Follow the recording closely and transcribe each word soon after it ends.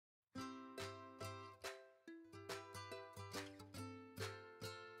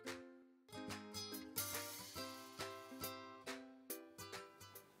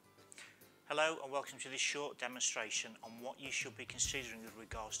Hello and welcome to this short demonstration on what you should be considering with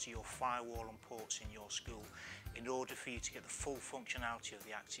regards to your firewall and ports in your school in order for you to get the full functionality of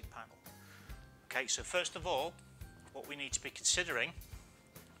the Active panel. Okay, so first of all, what we need to be considering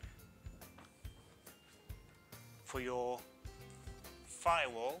for your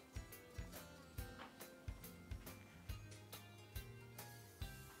firewall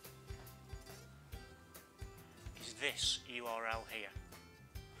is this URL here.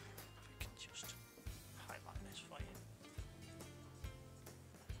 I can just highlight this for you.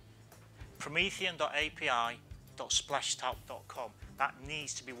 PrometheanUKI.splashtop.com. That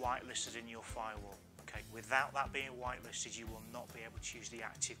needs to be whitelisted in your firewall. Okay, without that being whitelisted, you will not be able to use the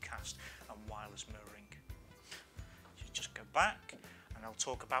ActivCast and wireless mirroring. So just go back, and I'll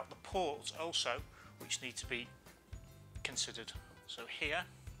talk about the ports also, which need to be considered. So here,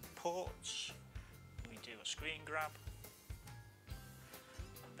 ports. We do a screen grab,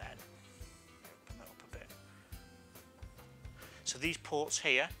 and then open that up a bit. So these ports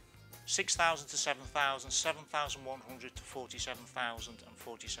here, 6,000 to 7,000, 7,100 to 47,000 and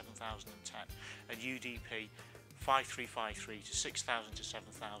 47,010, and UDP 5353 to 6,000 to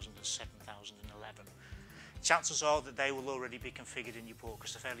 7,000 and 7,011. Chances are that they will already be configured in your port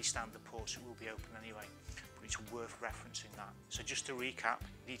because they're fairly standard ports, it will be open anyway, but it's worth referencing that. So just to recap,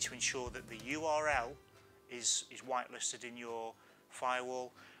 you need to ensure that the URL is whitelisted in your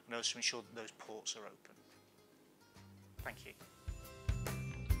firewall and also ensure that those ports are open. Thank you.